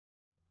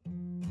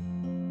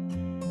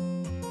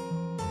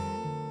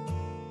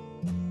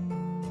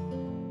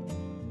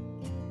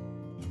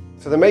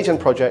So the MeyGen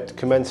project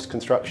commenced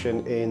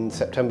construction in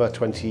September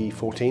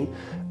 2014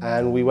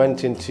 and we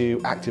went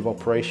into active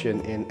operation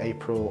in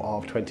April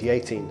of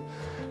 2018.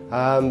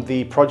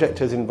 The project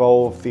has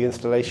involved the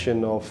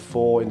installation of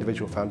 4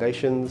 individual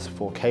foundations,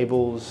 4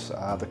 cables,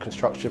 the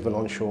construction of an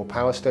onshore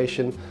power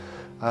station,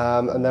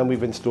 and then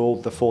we've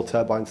installed the 4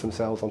 turbines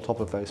themselves on top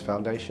of those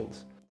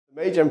foundations.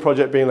 The MeyGen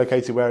project being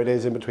located where it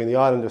is in between the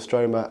island of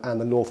Stroma and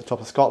the north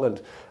top of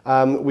Scotland,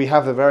 we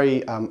have a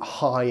very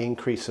high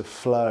increase of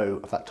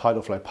flow, of that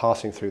tidal flow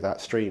passing through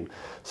that stream.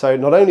 So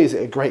not only is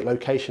it a great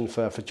location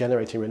for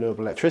generating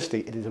renewable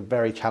electricity, it is a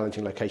very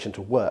challenging location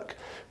to work.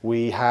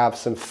 We have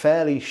some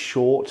fairly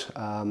short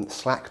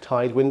slack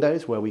tide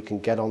windows where we can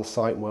get on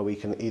site and where we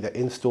can either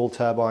install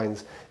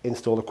turbines,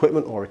 install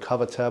equipment or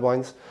recover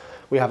turbines.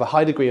 We have a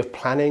high degree of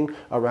planning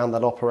around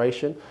that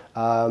operation.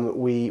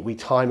 We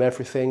time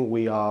everything,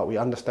 we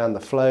understand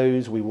the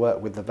flows, we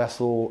work with the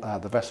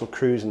vessel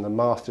crews and the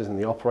masters and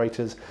the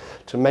operators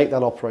to make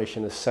that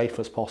operation as safe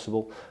as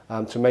possible,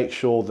 to make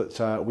sure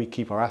that we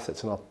keep our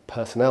assets and our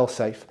personnel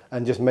safe,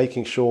 and just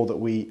making sure that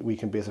we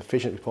can be as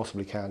efficient as we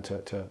possibly can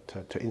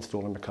to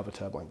install and recover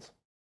turbines.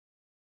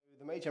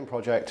 The MeyGen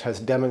project has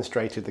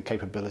demonstrated the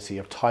capability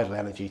of tidal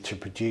energy to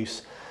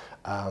produce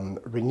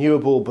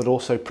renewable but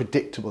also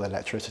predictable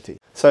electricity.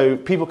 So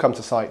people come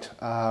to site,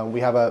 we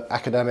have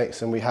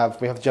academics and we have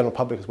the general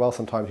public as well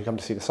sometimes who come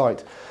to see the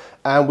site,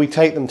 and we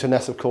take them to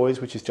Ness of Coys,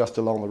 which is just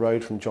along the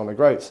road from John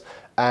O'Groats,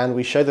 and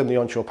we show them the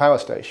onshore power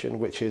station,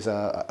 which is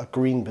a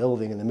green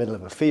building in the middle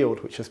of a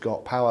field which has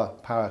got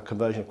power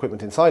conversion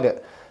equipment inside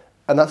it,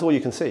 and that's all you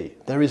can see.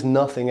 There is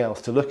nothing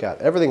else to look at.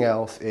 Everything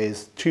else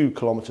is 2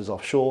 kilometres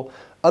offshore,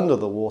 under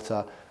the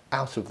water,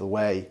 out of the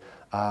way,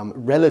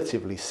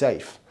 relatively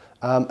safe.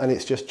 And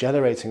it's just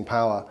generating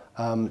power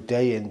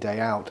day in, day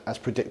out, as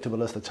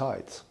predictable as the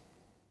tides.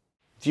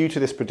 Due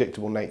to this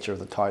predictable nature of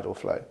the tidal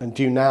flow, and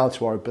due now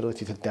to our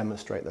ability to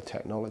demonstrate the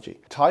technology,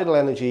 tidal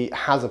energy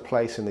has a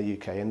place in the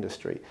UK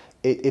industry.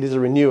 It is a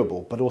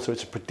renewable, but also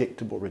it's a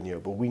predictable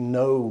renewable. We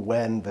know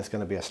when there's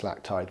going to be a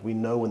slack tide, we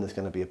know when there's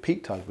going to be a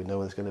peak tide, we know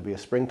when there's going to be a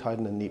spring tide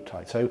and a neap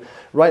tide. So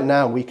right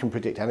now we can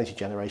predict energy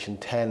generation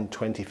 10,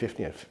 20,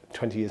 50,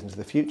 20 years into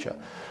the future.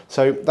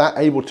 So that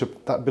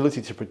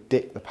ability to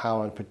predict the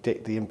power and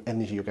predict the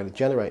energy you're going to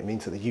generate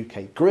means that the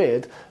UK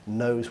grid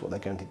knows what they're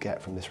going to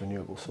get from this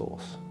renewable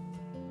source.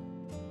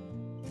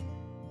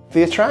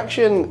 The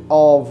attraction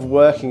of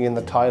working in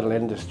the tidal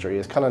industry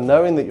is kind of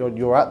knowing that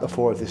you're at the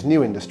fore of this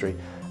new industry,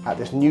 at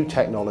this new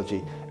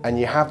technology, and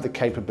you have the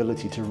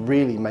capability to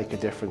really make a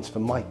difference for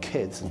my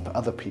kids and for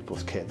other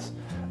people's kids,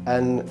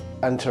 and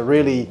to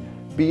really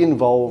be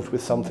involved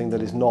with something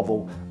that is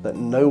novel, that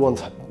no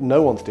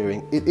one's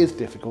doing. It is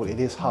difficult,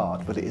 it is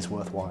hard, but it is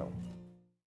worthwhile.